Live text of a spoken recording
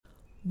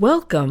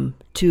Welcome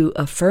to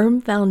A Firm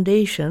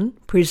Foundation,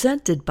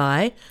 presented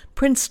by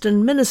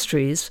Princeton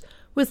Ministries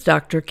with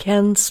Dr.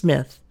 Ken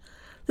Smith.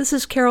 This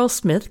is Carol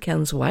Smith,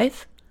 Ken's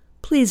wife.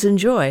 Please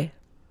enjoy.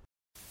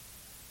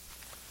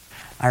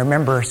 I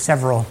remember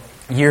several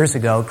years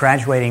ago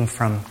graduating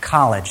from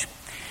college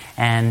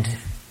and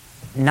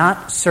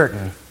not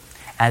certain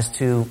as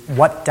to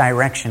what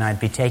direction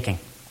I'd be taking.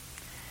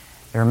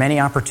 There were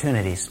many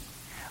opportunities.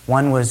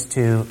 One was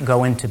to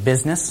go into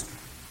business.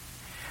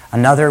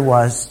 Another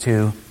was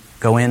to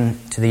go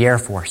into the Air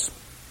Force.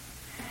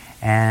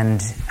 And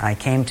I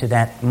came to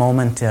that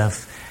moment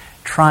of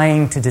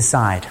trying to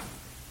decide.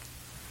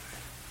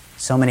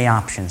 So many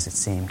options, it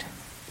seemed.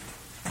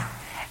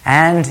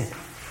 And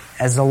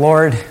as the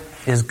Lord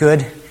is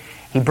good,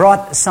 He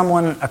brought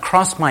someone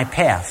across my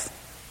path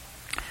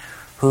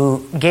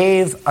who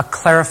gave a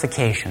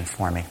clarification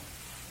for me.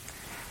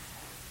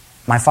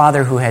 My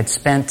father, who had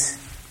spent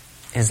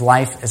his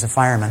life as a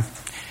fireman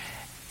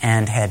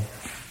and had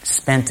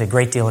spent a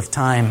great deal of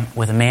time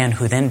with a man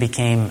who then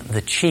became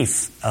the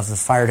chief of the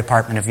fire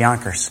department of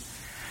Yonkers,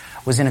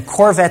 was in a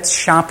Corvette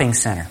shopping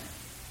center.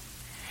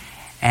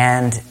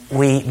 And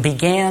we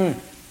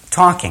began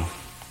talking. And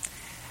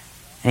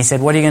he said,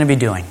 "What are you going to be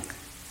doing?"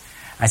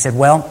 I said,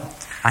 "Well,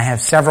 I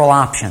have several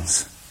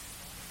options."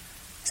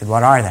 He said,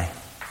 "What are they?"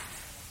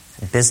 I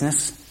said,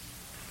 "Business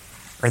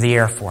or the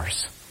Air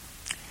Force."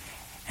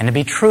 And to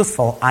be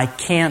truthful, I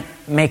can't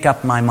make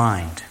up my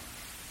mind.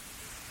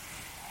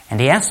 And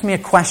he asked me a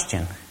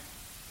question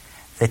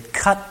that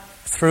cut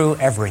through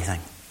everything.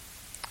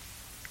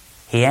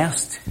 He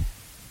asked,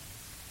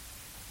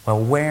 "Well,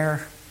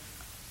 where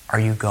are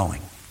you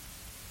going?"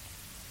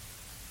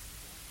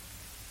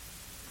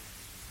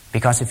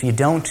 Because if you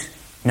don't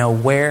know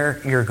where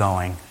you're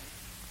going,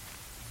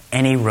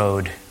 any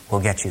road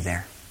will get you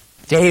there.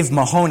 Dave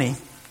Mahoney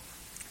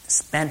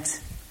spent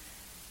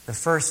the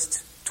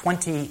first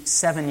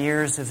 27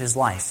 years of his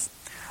life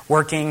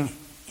working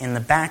in the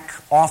back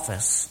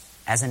office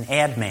as an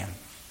ad man.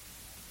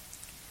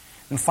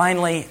 And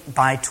finally,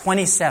 by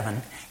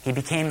 27, he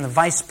became the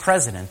vice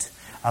president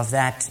of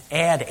that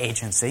ad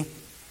agency.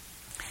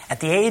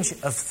 At the age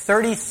of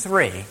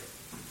 33,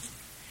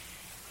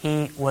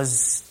 he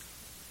was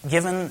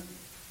given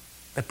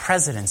the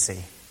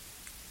presidency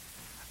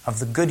of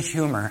the Good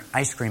Humor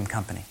Ice Cream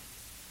Company,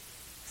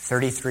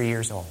 33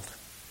 years old.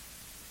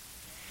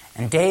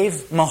 And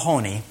Dave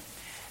Mahoney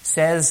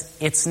says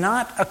it's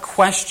not a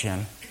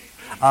question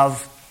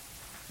of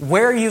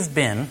where you've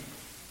been,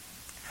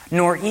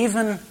 nor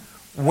even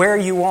where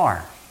you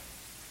are.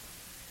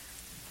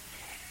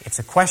 It's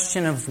a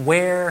question of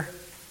where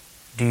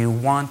do you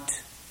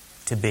want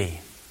to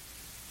be.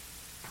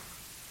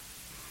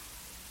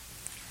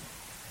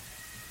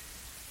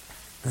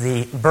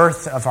 The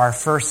birth of our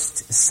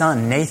first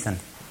son,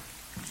 Nathan,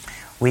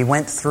 we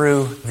went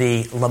through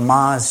the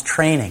Lamaze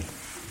training.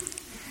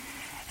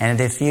 And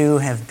if you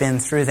have been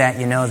through that,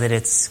 you know that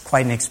it's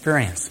quite an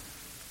experience.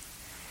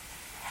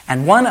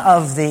 And one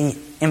of the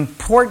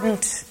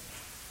important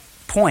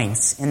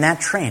points in that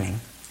training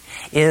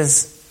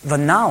is the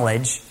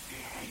knowledge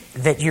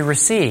that you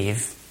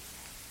receive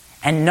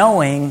and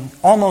knowing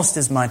almost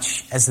as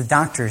much as the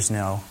doctors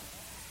know,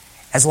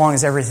 as long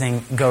as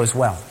everything goes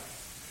well.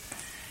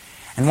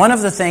 And one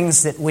of the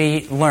things that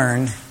we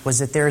learned was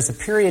that there is a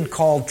period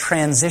called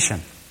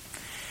transition.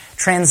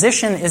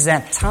 Transition is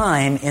that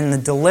time in the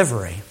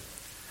delivery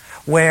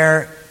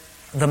where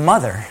the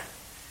mother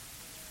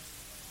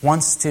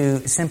wants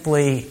to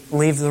simply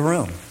leave the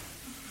room.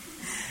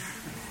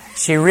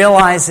 She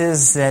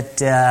realizes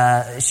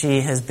that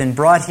she has been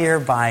brought here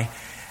by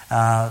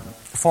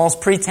false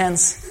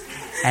pretense,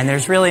 and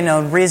there's really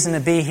no reason to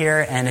be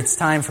here, and it's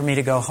time for me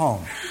to go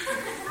home.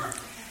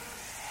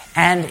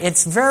 And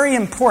it's very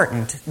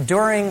important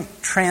during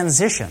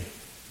transition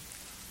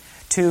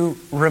to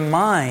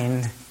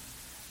remind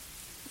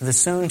the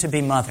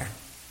soon-to-be mother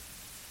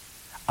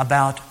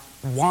about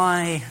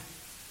why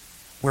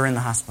we're in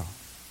the hospital.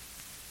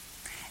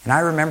 And I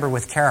remember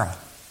with Carol,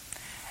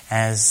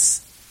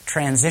 as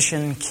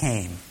transition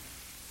came,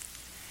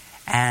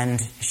 and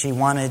she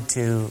wanted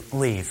to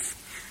leave,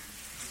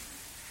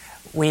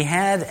 we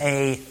had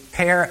a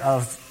pair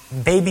of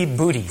baby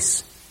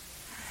booties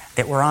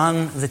that were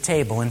on the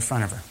table in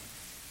front of her.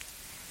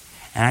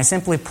 And I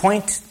simply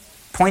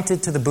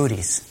pointed to the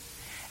booties,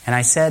 and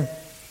I said,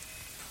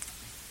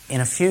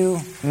 "In a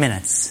few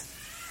minutes,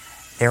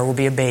 there will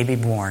be a baby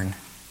born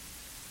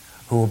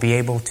who will be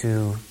able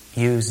to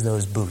use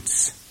those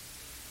boots.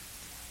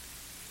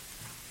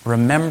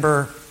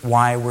 Remember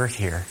why we're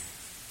here,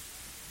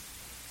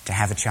 to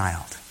have a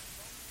child."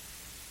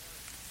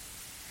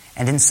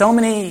 And in so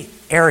many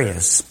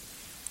areas,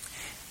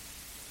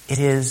 it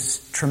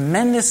is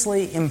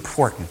tremendously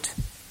important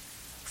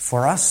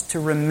for us to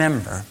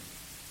remember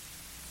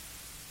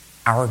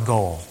our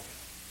goal.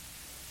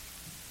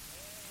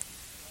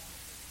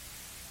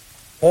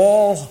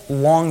 All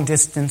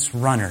long-distance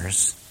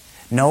runners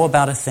know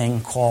about a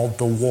thing called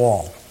the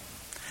wall.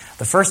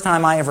 The first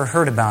time I ever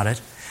heard about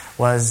it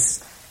was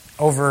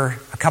over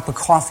a cup of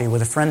coffee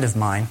with a friend of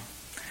mine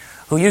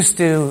who used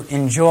to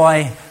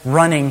enjoy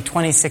running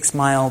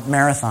 26-mile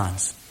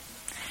marathons.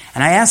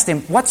 And I asked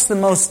him, what's the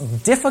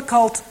most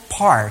difficult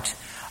part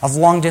of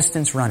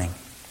long-distance running?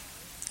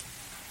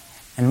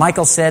 And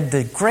Michael said,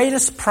 the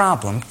greatest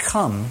problem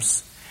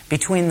comes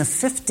between the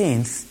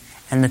 15th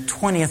and the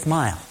 20th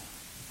mile.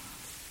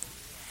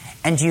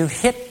 And you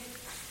hit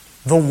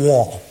the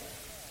wall.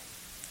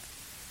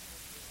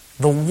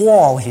 The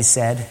wall, he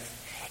said,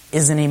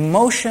 is an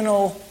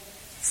emotional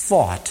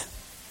thought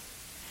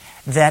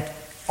that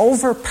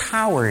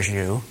overpowers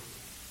you,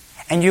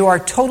 and you are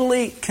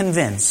totally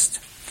convinced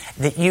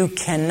that you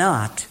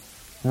cannot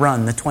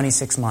run the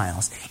 26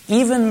 miles,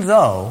 even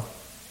though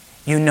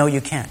you know you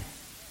can.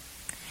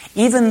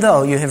 Even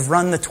though you have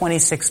run the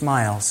 26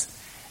 miles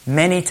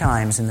many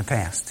times in the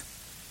past.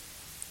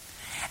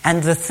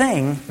 And the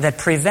thing that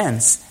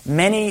prevents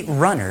many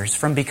runners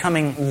from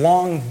becoming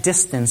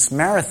long-distance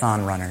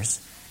marathon runners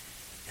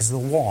is the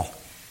wall.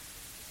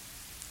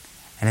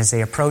 And as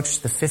they approach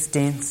the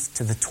 15th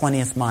to the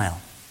 20th mile,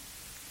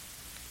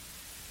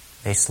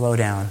 they slow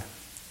down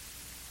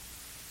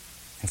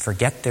and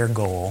forget their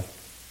goal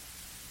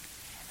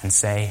and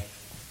say,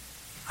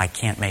 I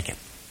can't make it.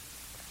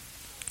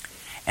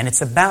 And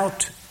it's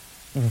about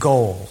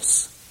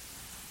goals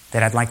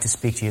that I'd like to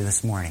speak to you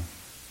this morning.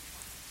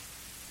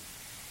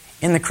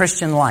 In the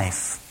Christian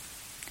life,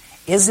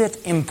 is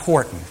it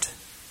important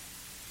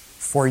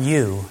for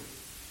you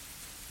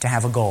to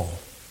have a goal?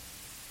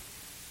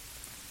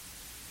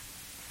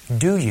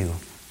 Do you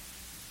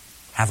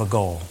have a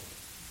goal?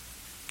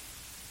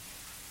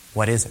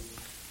 What is it?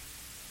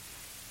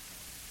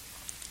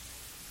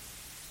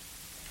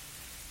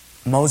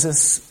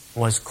 Moses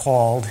was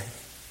called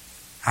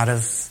out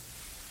of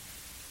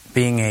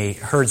being a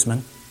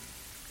herdsman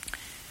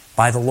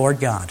by the Lord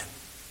God.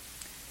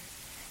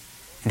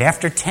 And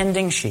after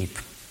tending sheep,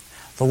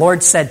 the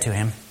Lord said to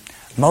him,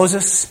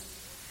 Moses,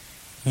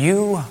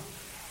 you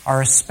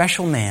are a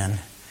special man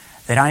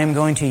that I am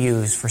going to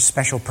use for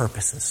special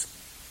purposes.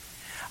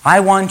 I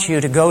want you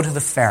to go to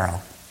the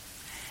Pharaoh,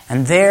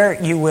 and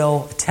there you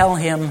will tell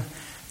him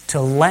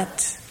to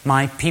let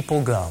my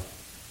people go.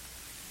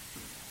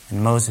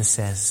 And Moses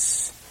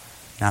says,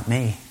 not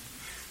me.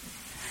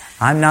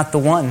 I'm not the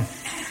one.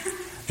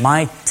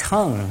 My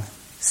tongue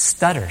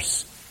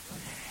stutters.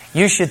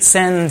 You should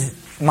send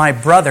my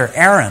brother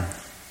Aaron.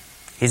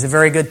 He's a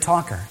very good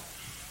talker.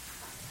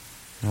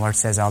 And the Lord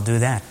says, I'll do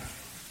that.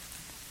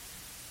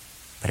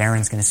 But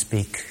Aaron's going to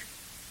speak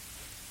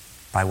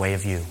by way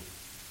of you.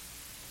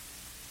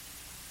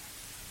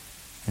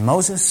 And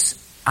Moses,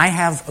 I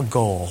have a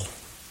goal.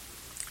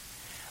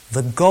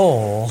 The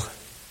goal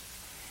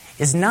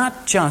is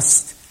not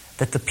just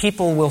that the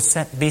people will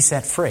be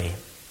set free,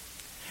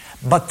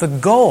 but the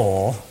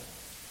goal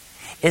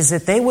is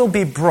that they will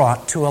be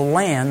brought to a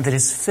land that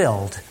is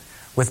filled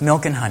with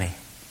milk and honey.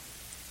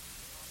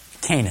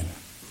 Canaan,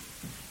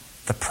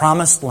 the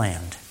promised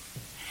land.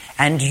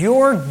 And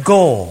your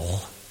goal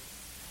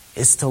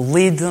is to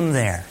lead them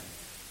there.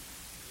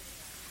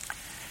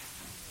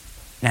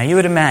 Now you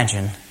would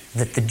imagine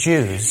that the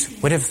Jews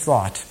would have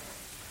thought,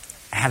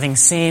 having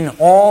seen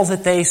all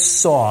that they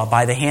saw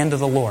by the hand of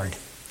the Lord,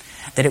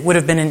 that it would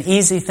have been an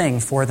easy thing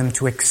for them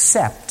to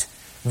accept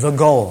the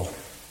goal.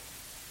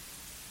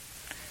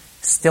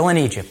 Still in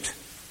Egypt.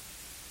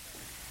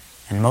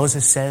 And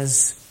Moses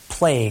says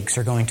plagues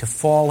are going to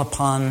fall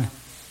upon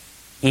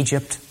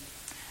Egypt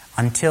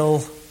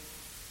until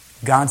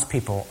God's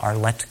people are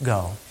let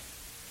go.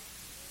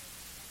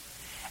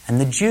 And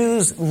the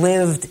Jews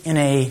lived in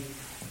a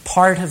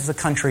part of the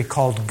country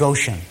called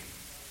Goshen.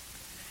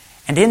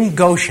 And in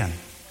Goshen,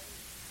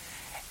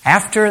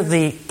 after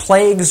the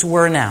plagues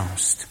were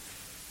announced,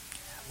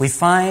 we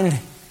find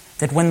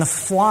that when the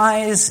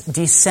flies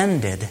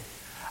descended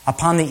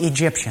upon the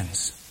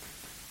Egyptians,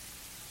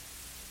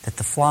 that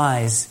the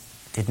flies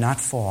did not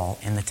fall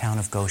in the town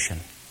of Goshen,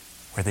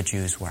 where the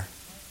Jews were.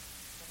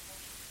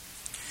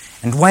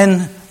 And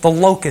when the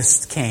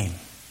locust came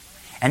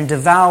and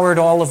devoured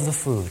all of the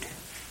food,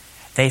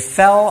 they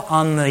fell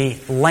on the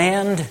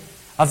land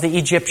of the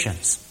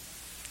Egyptians.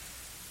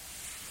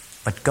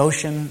 But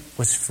Goshen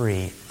was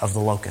free of the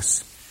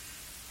locusts.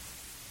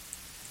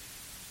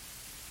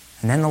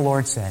 And then the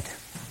Lord said,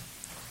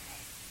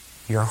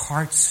 your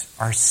hearts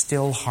are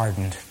still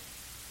hardened.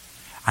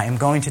 I am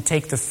going to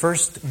take the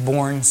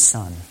firstborn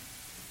son,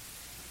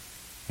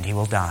 and he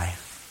will die.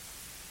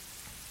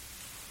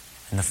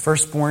 And the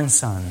firstborn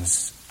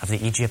sons of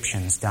the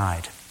Egyptians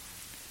died.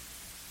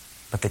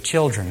 But the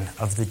children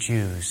of the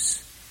Jews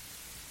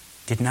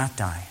did not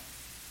die.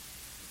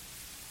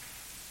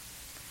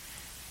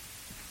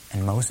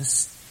 And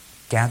Moses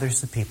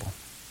gathers the people.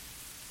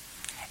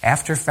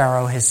 After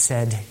Pharaoh has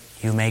said,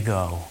 you may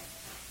go,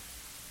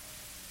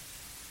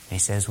 he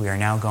says, we are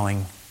now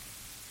going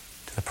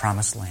to the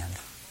promised land.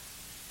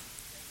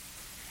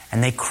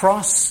 And they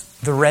cross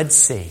the Red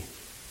Sea.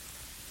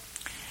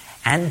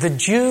 And the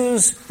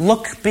Jews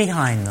look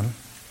behind them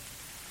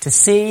to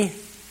see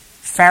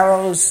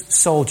Pharaoh's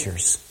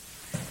soldiers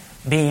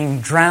being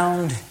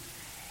drowned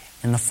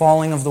in the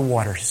falling of the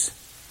waters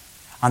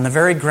on the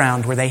very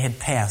ground where they had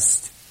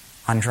passed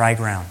on dry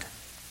ground.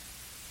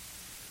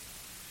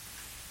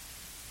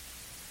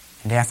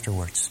 And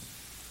afterwards,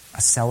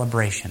 a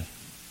celebration.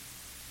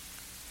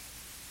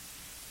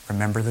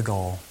 Remember the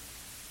goal.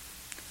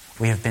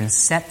 We have been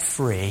set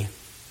free,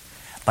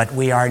 but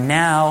we are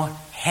now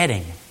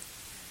heading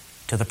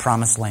to the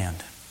promised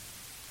land.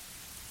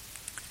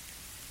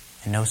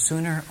 And no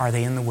sooner are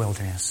they in the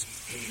wilderness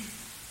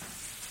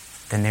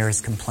than there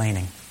is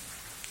complaining.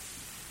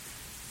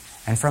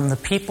 And from the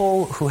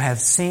people who have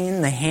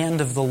seen the hand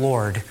of the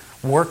Lord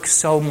work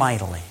so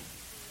mightily,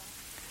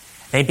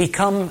 they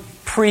become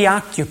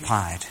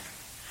preoccupied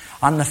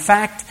on the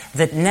fact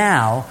that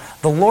now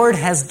the Lord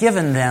has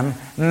given them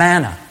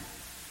manna.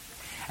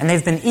 And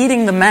they've been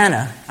eating the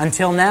manna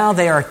until now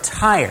they are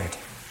tired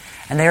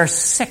and they are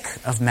sick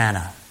of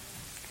manna.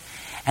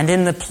 And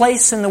in the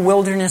place in the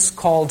wilderness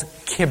called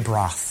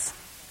Kibroth,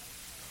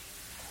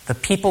 the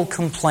people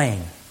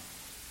complain.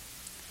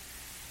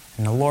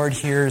 And the Lord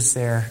hears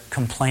their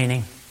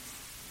complaining.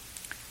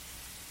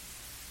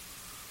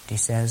 He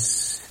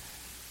says,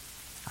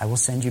 I will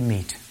send you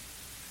meat.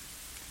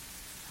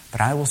 But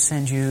I will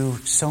send you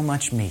so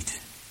much meat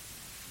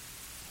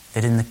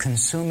that in the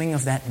consuming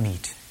of that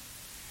meat,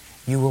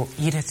 you will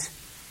eat it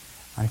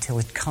until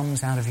it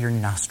comes out of your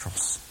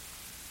nostrils.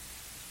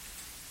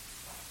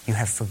 You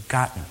have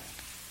forgotten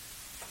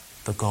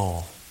the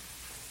goal.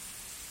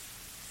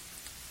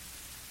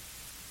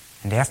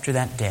 And after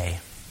that day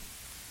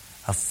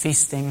of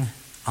feasting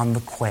on the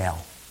quail,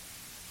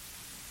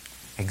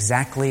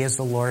 exactly as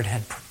the Lord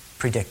had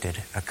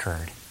predicted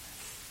occurred.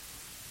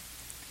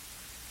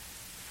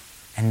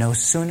 And no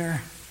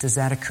sooner does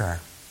that occur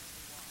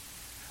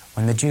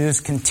when the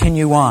Jews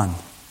continue on.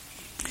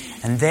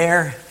 And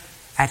there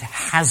at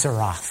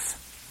Hazeroth,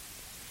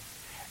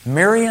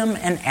 Miriam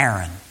and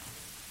Aaron,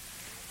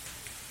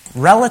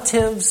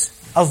 relatives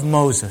of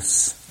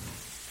Moses,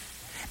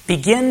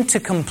 begin to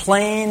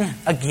complain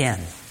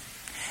again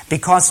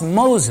because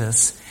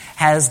Moses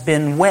has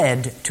been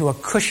wed to a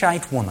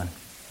Cushite woman.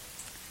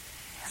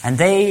 And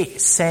they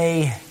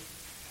say,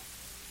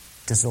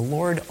 does the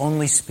Lord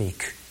only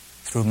speak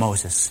through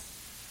Moses?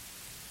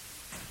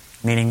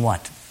 Meaning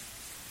what?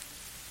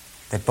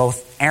 That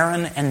both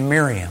Aaron and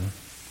Miriam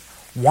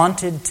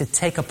wanted to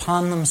take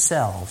upon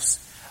themselves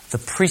the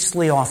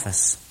priestly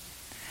office,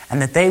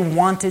 and that they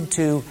wanted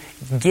to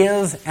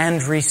give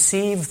and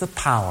receive the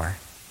power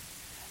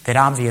that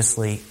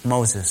obviously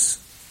Moses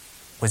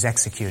was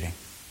executing.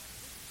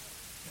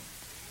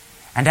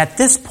 And at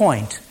this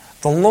point,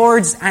 the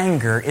Lord's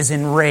anger is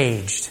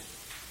enraged.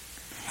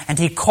 And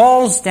he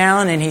calls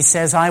down and he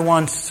says, I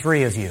want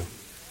 3 of you,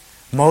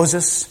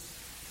 Moses,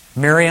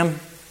 Miriam,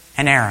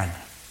 and Aaron,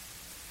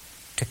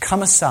 to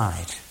come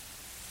aside.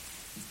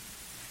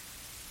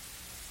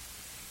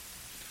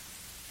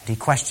 And he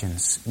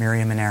questions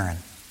Miriam and Aaron.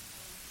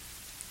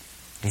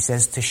 He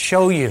says, to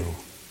show you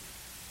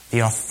the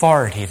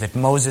authority that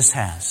Moses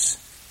has.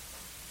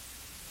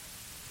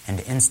 And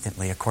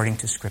instantly, according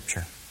to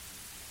Scripture,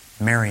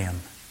 Miriam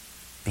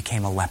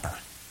became a leper.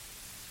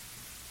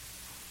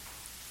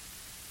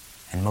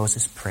 And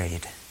Moses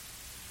prayed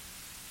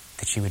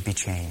that she would be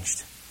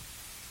changed.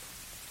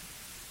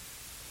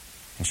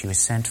 And she was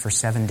sent for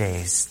 7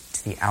 days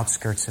to the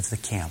outskirts of the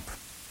camp.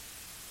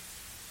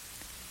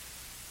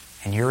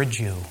 And you're a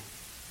Jew,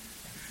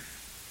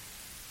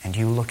 and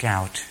you look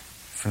out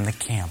from the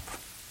camp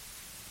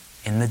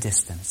in the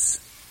distance,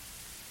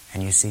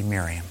 and you see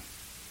Miriam.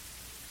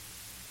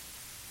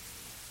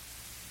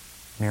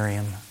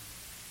 Miriam,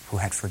 who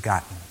had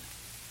forgotten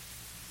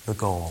the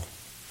goal.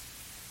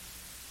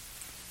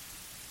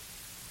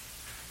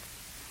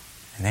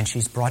 And then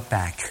she's brought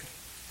back,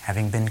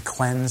 having been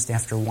cleansed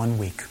after 1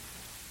 week.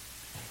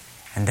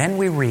 And then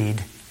we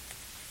read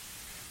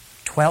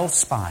 12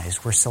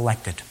 spies were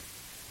selected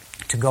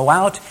to go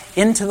out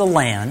into the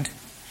land,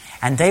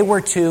 and they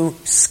were to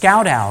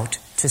scout out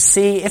to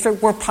see if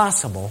it were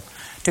possible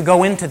to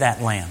go into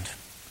that land.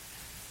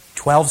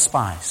 12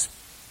 spies.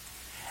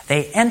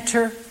 They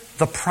enter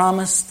the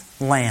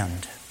promised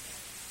land.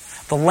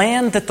 The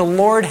land that the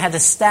Lord had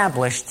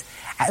established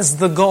as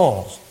the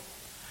goal.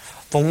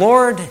 The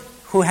Lord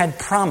who had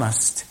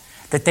promised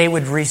that they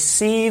would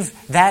receive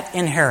that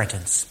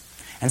inheritance.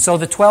 And so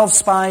the 12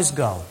 spies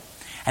go,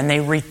 and they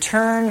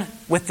return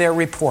with their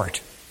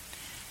report.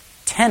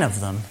 10 of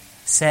them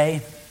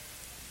say,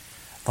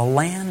 the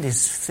land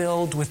is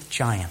filled with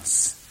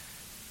giants,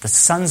 the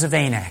sons of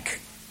Anak.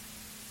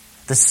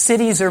 The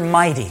cities are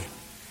mighty,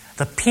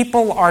 the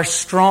people are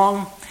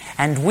strong,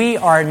 and we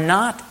are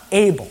not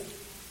able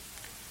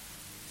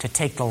to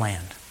take the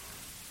land.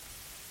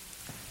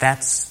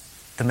 That's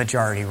the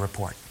majority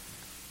report.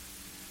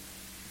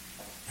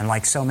 And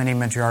like so many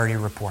majority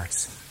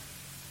reports,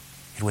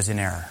 it was in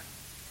error.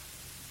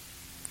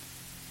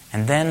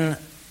 And then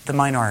the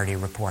minority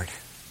report.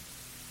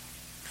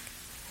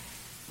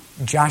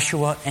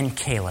 Joshua and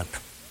Caleb.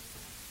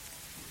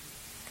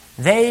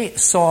 They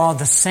saw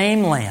the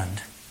same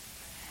land.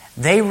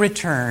 They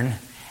return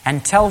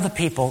and tell the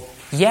people,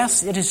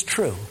 yes, it is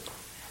true.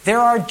 There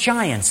are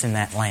giants in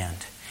that land.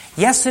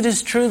 Yes, it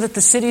is true that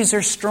the cities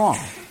are strong,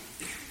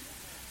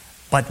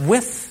 but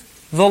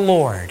with the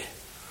Lord,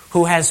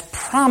 who has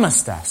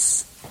promised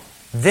us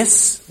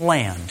this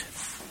land,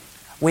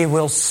 we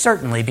will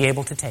certainly be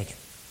able to take it.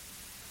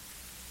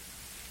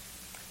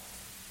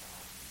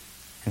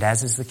 And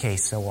as is the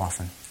case so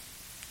often,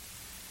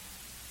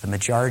 the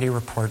majority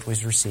report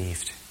was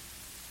received,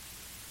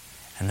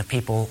 and the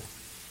people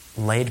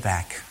laid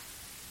back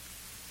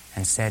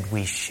and said,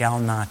 "We shall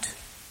not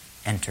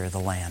enter the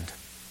land."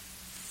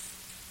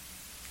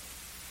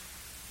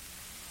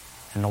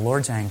 And the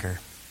Lord's anger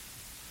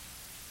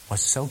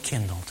was so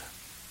kindled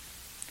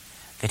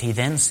that he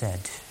then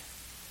said,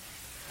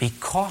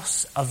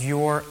 "Because of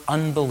your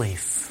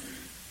unbelief,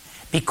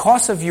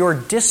 because of your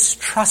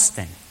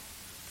distrusting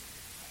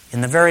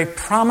in the very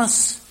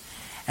promise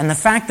and the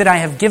fact that I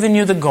have given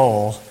you the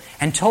goal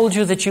and told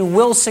you that you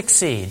will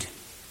succeed,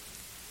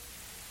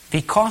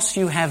 because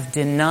you have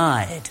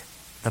denied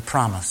the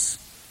promise,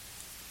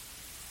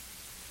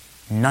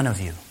 none of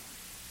you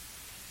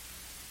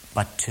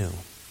but two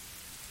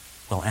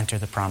will enter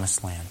the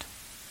promised land,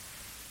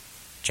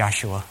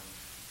 Joshua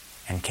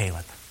and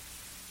Caleb."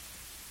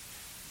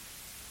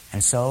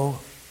 And so,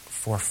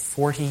 for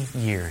 40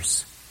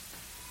 years,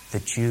 the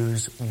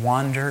Jews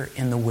wander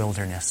in the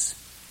wilderness,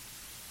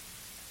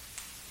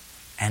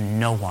 and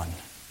no one,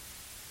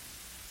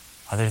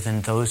 other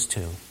than those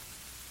two,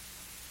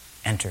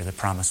 enter the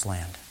promised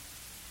land.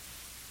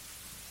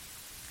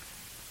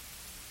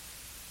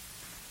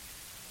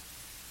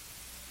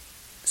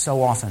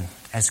 So often,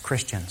 as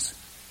Christians,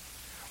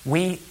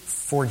 we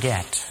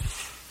forget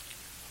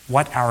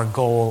what our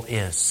goal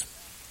is.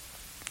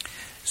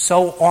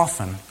 So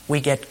often, we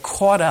get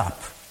caught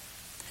up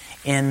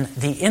in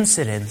the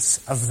incidents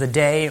of the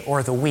day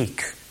or the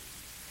week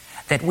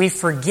that we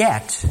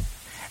forget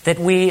that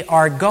we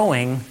are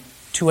going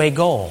to a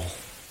goal,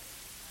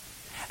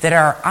 that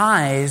our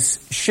eyes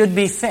should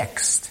be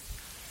fixed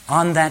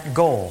on that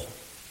goal.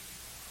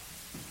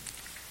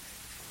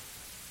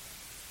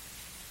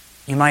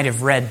 You might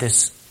have read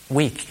this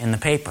week in the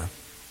paper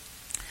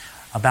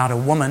about a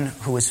woman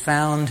who was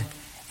found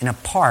in a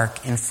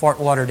park in Fort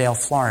Lauderdale,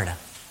 Florida.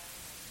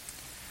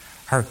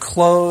 Her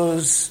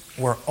clothes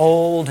were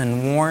old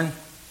and worn.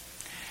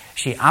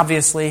 She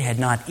obviously had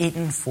not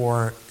eaten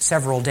for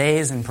several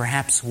days and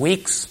perhaps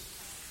weeks.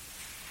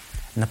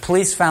 And the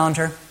police found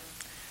her,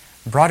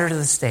 brought her to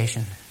the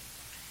station,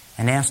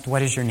 and asked,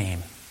 "What is your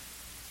name?"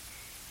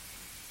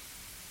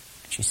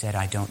 She said,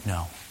 "I don't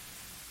know."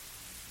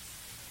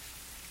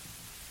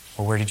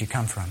 "Well, where did you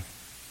come from?"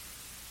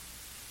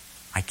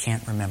 "I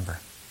can't remember."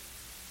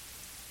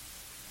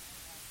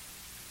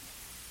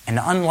 And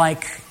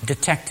unlike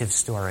detective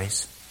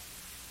stories,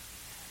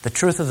 the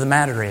truth of the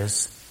matter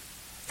is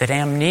that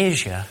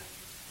amnesia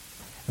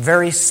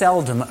very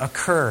seldom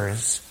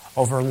occurs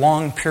over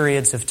long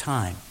periods of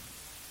time.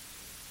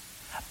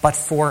 But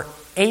for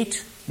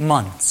 8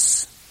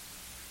 months,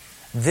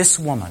 this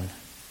woman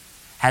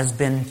has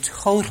been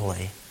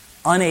totally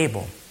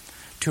unable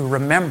to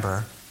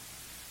remember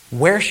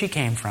where she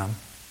came from,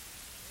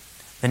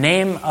 the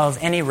name of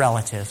any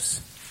relatives,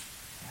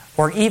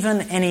 or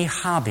even any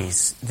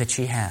hobbies that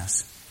she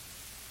has.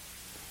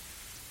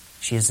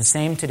 She is the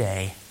same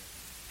today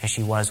as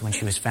she was when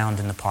she was found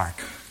in the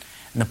park.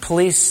 And the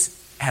police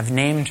have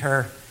named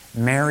her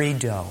Mary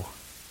Doe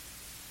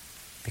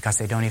because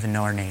they don't even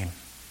know her name.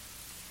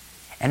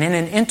 And in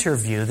an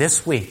interview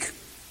this week,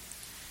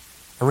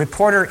 a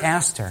reporter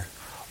asked her,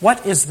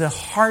 "What is the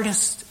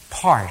hardest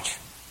part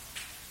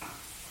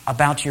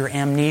about your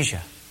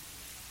amnesia?"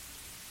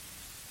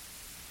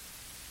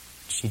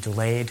 She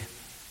delayed.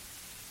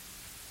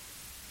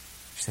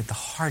 She said, "The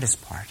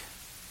hardest part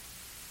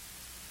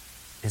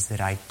is that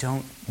I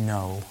don't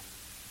know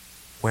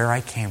where I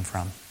came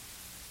from,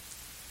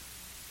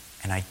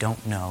 and I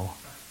don't know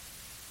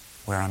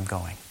where I'm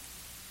going."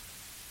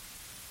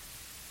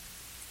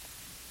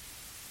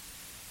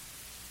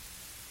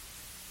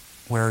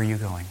 Where are you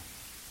going?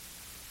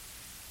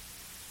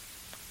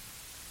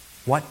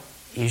 What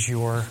is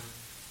your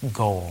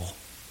goal?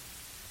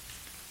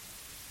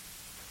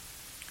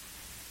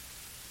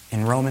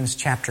 In Romans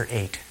chapter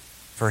 8,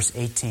 verse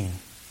 18,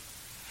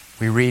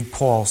 we read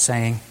Paul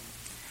saying,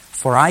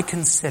 "For I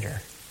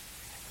consider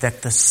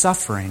that the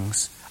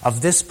sufferings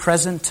of this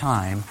present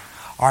time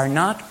are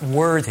not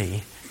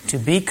worthy to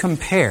be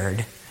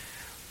compared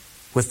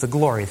with the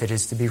glory that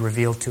is to be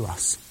revealed to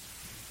us."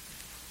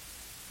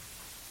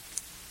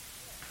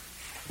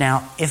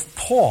 Now, if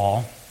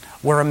Paul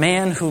were a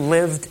man who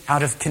lived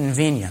out of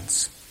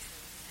convenience,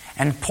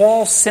 and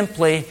Paul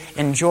simply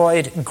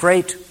enjoyed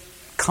great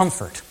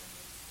comfort,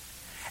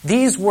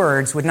 these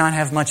words would not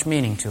have much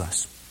meaning to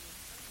us.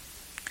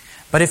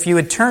 But if you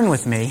would turn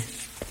with me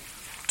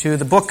to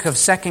the book of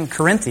 2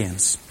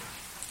 Corinthians,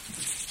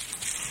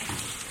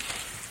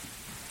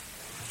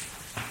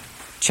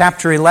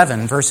 chapter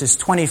 11, verses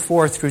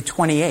 24 through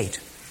 28,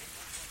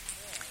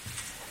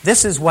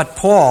 this is what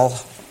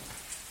Paul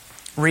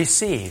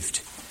received.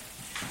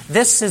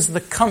 This is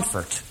the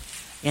comfort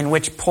in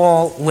which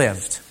Paul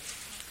lived.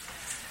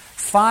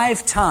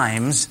 5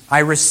 times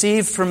I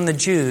received from the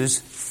Jews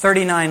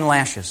 39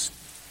 lashes.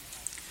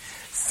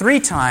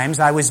 3 times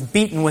I was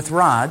beaten with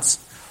rods.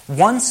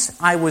 Once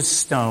I was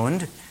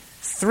stoned.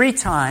 3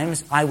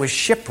 times I was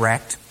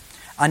shipwrecked.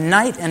 A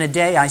night and a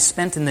day I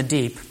spent in the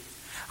deep.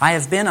 I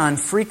have been on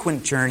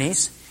frequent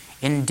journeys,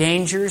 in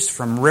dangers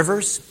from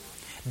rivers,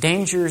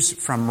 dangers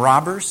from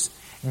robbers,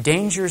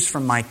 dangers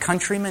from my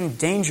countrymen,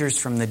 dangers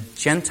from the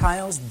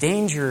Gentiles,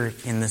 danger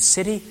in the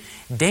city,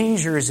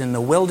 dangers in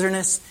the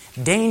wilderness,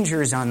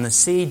 dangers on the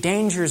sea,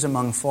 dangers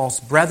among false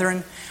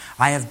brethren.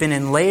 I have been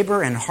in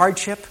labor and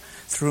hardship,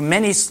 through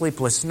many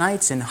sleepless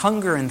nights, in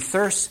hunger and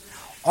thirst,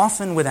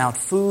 often without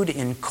food,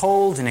 in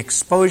cold and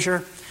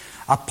exposure.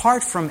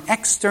 Apart from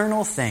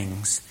external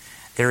things,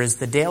 there is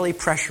the daily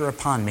pressure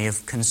upon me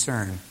of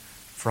concern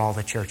for all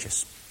the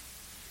churches.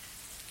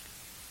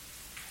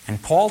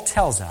 And Paul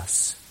tells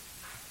us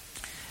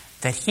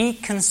that he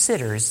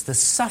considers the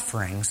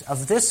sufferings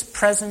of this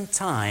present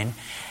time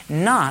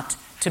not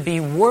to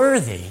be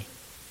worthy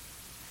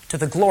to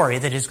the glory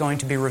that is going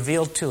to be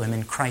revealed to him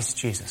in Christ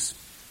Jesus.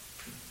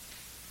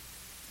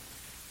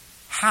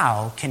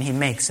 How can he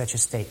make such a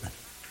statement?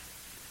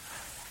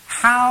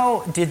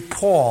 How did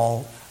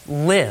Paul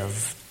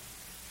live,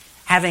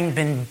 having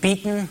been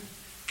beaten,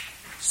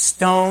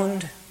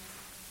 stoned,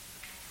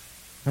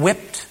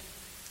 whipped,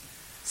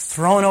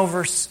 thrown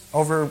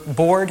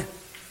overboard?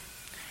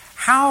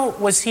 How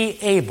was he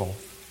able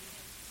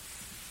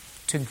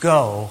to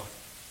go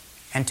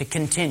and to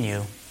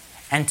continue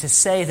and to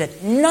say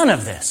that none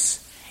of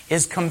this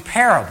is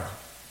comparable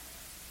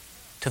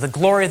to the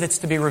glory that's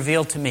to be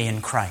revealed to me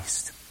in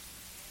Christ?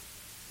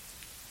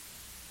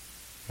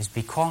 Is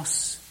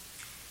because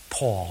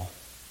Paul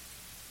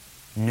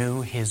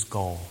knew his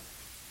goal.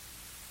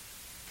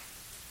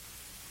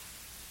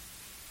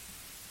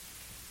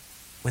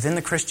 Within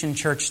the Christian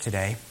church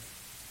today,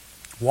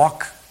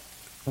 walk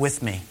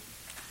with me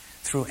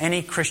through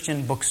any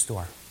Christian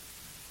bookstore,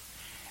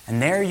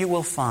 and there you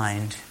will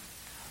find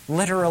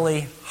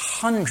literally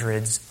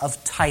hundreds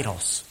of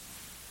titles.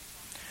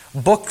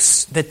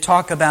 Books that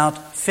talk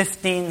about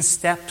 15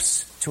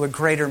 steps to a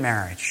greater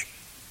marriage,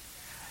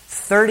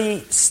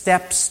 30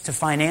 steps to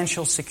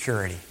financial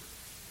security,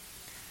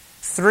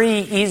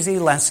 3 easy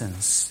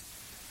lessons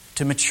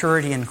to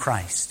maturity in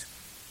Christ.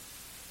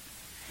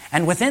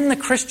 And within the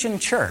Christian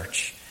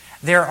church,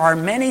 there are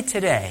many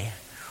today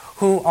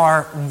who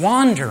are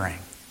wandering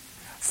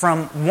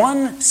from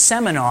one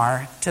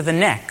seminar to the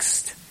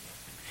next,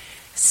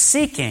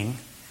 seeking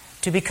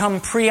to become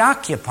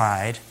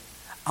preoccupied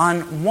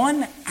on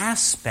one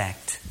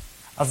aspect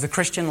of the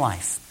Christian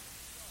life,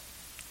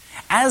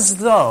 as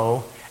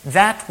though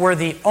that were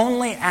the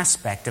only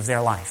aspect of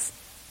their life.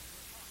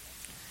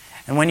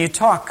 And when you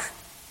talk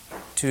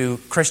to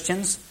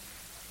Christians,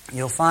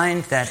 you'll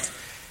find that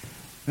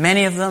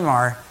many of them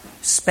are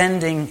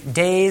spending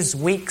days,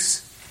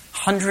 weeks,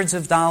 hundreds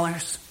of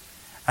dollars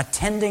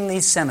attending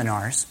these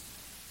seminars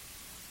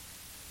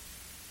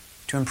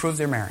to improve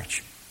their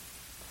marriage,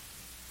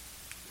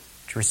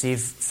 to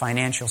receive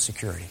financial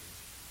security,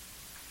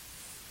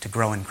 to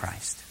grow in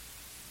Christ.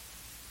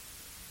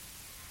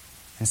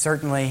 And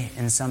certainly,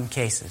 in some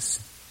cases,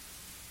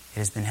 it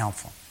has been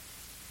helpful.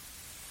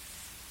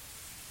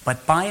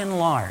 But by and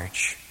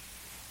large,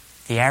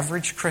 the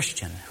average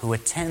Christian who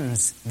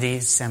attends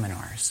these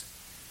seminars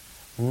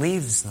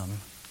leaves them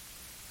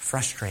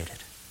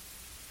frustrated.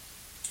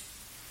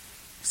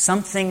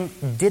 Something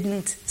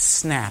didn't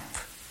snap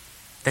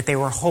that they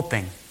were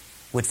hoping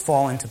would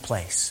fall into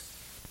place.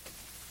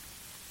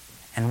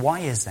 And why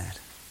is that?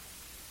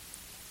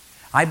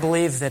 I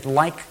believe that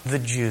like the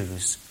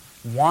Jews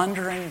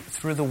wandering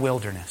through the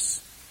wilderness,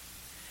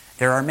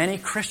 there are many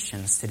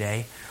Christians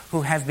today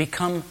who have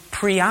become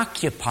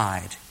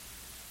preoccupied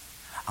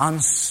on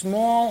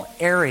small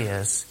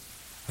areas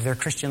of their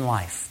Christian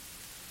life,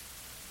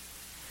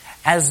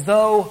 as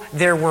though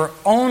there were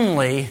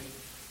only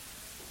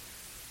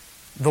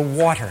the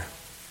water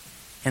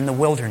in the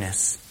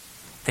wilderness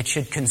that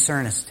should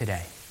concern us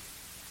today.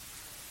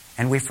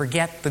 And we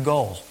forget the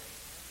goal.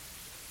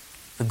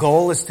 The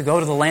goal is to go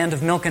to the land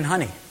of milk and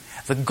honey.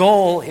 The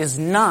goal is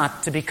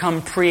not to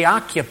become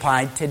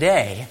preoccupied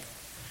today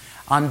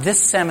on this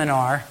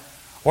seminar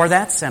or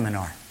that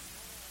seminar.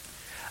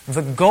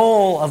 The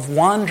goal of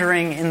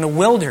wandering in the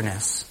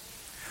wilderness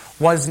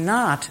was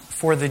not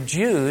for the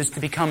Jews to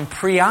become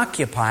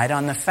preoccupied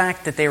on the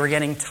fact that they were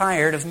getting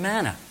tired of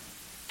manna.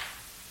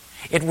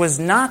 It was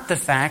not the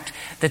fact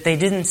that they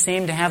didn't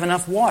seem to have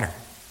enough water.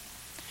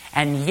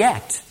 And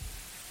yet,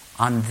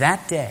 on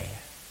that day,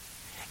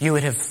 you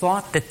would have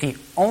thought that the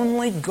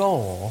only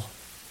goal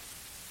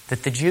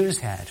that the Jews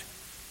had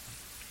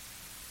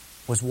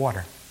was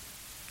water.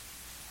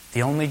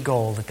 The only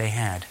goal that they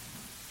had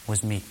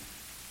was meat.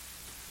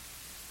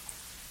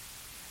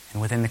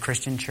 And within the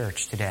Christian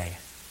church today,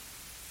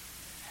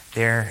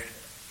 there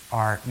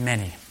are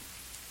many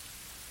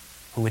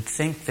who would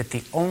think that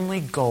the only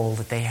goal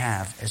that they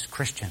have as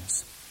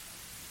Christians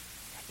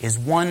is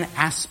one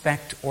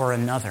aspect or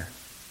another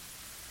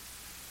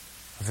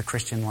of the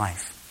Christian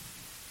life.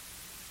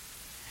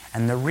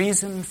 And the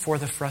reason for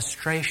the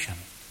frustration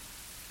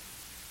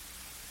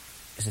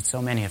is that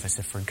so many of us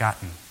have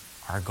forgotten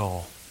our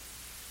goal.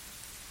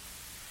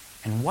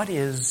 And what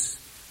is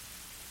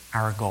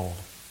our goal?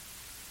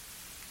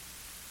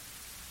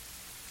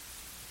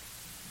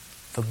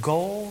 The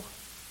goal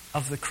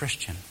of the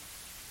Christian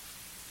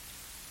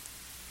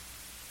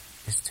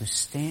is to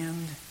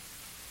stand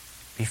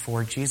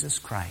before Jesus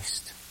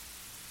Christ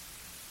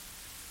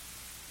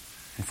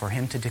and for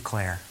Him to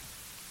declare,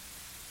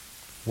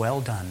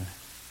 "Well done,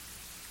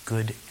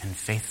 good and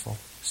faithful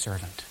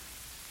servant."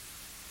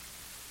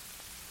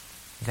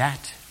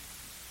 That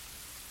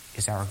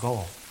is our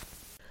goal.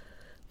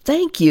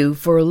 Thank you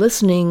for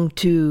listening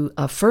to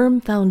A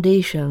Firm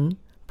Foundation,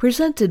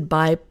 presented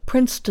by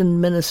Princeton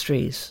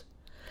Ministries.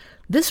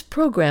 This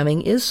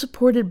programming is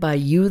supported by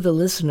you, the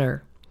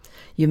listener.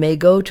 You may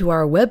go to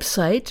our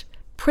website,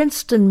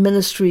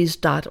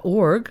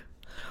 princetonministries.org,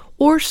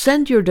 or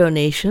send your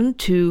donation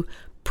to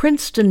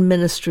Princeton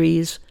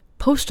Ministries,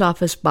 Post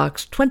Office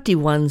Box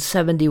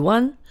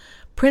 2171,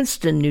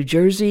 Princeton, New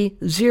Jersey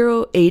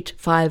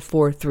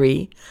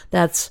 08543.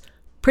 That's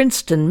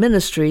Princeton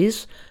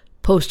Ministries,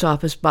 Post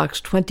Office Box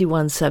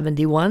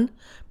 2171,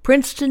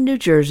 Princeton, New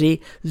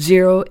Jersey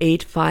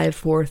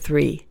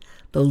 08543.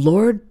 The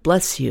Lord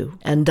bless you,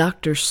 and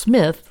Dr.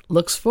 Smith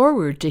looks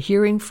forward to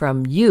hearing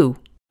from you.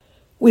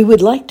 We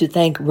would like to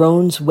thank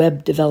Roan's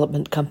Web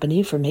Development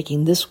Company for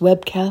making this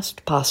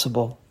webcast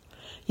possible.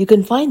 You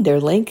can find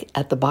their link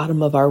at the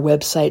bottom of our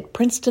website,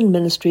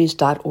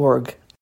 princetonministries.org.